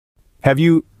Have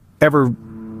you ever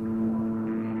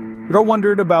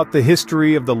wondered about the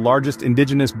history of the largest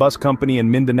indigenous bus company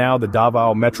in Mindanao, the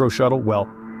Davao Metro Shuttle? Well,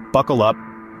 buckle up,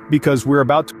 because we're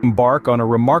about to embark on a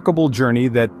remarkable journey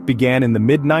that began in the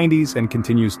mid-90s and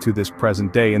continues to this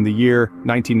present day. In the year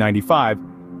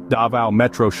 1995, Davao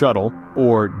Metro Shuttle,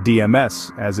 or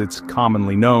DMS as it's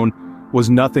commonly known, was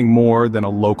nothing more than a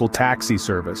local taxi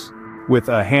service. With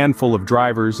a handful of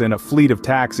drivers and a fleet of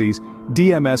taxis,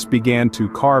 DMS began to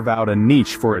carve out a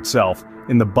niche for itself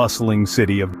in the bustling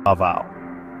city of Davao.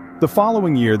 The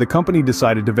following year, the company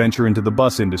decided to venture into the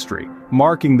bus industry,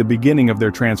 marking the beginning of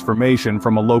their transformation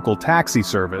from a local taxi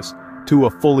service to a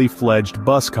fully fledged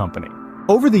bus company.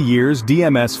 Over the years,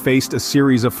 DMS faced a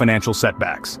series of financial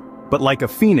setbacks. But like a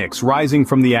phoenix rising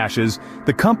from the ashes,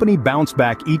 the company bounced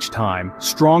back each time,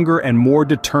 stronger and more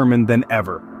determined than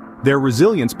ever. Their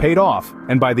resilience paid off,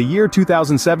 and by the year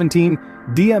 2017,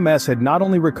 DMS had not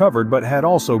only recovered but had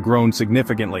also grown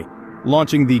significantly,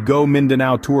 launching the Go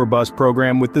Mindanao Tour Bus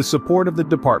program with the support of the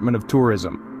Department of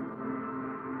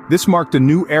Tourism. This marked a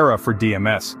new era for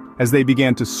DMS, as they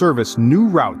began to service new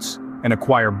routes and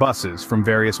acquire buses from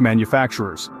various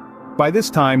manufacturers. By this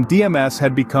time, DMS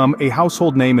had become a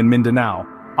household name in Mindanao,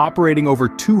 operating over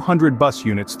 200 bus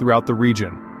units throughout the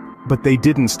region. But they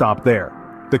didn't stop there.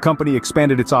 The company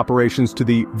expanded its operations to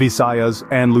the Visayas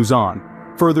and Luzon,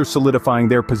 further solidifying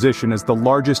their position as the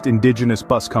largest indigenous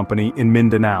bus company in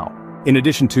Mindanao. In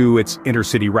addition to its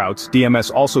intercity routes,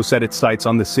 DMS also set its sights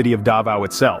on the city of Davao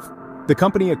itself. The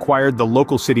company acquired the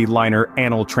local city liner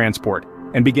Anil Transport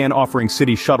and began offering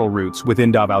city shuttle routes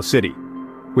within Davao City.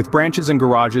 With branches and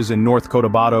garages in North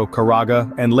Cotabato,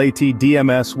 Caraga, and Leyte,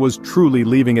 DMS was truly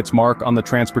leaving its mark on the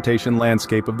transportation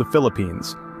landscape of the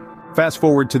Philippines. Fast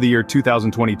forward to the year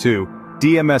 2022,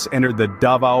 DMS entered the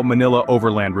Davao-Manila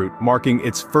Overland Route, marking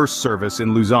its first service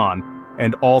in Luzon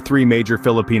and all three major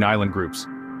Philippine island groups.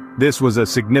 This was a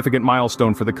significant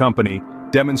milestone for the company,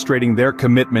 demonstrating their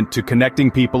commitment to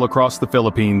connecting people across the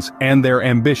Philippines and their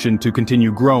ambition to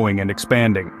continue growing and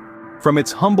expanding. From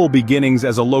its humble beginnings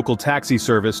as a local taxi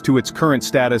service to its current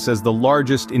status as the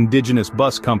largest indigenous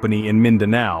bus company in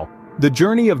Mindanao, the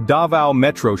journey of Davao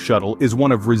Metro Shuttle is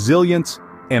one of resilience,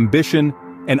 ambition,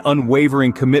 and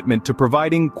unwavering commitment to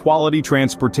providing quality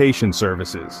transportation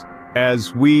services.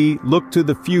 As we look to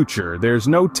the future, there's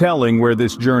no telling where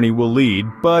this journey will lead,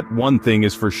 but one thing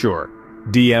is for sure: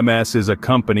 DMS is a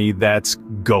company that's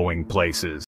going places.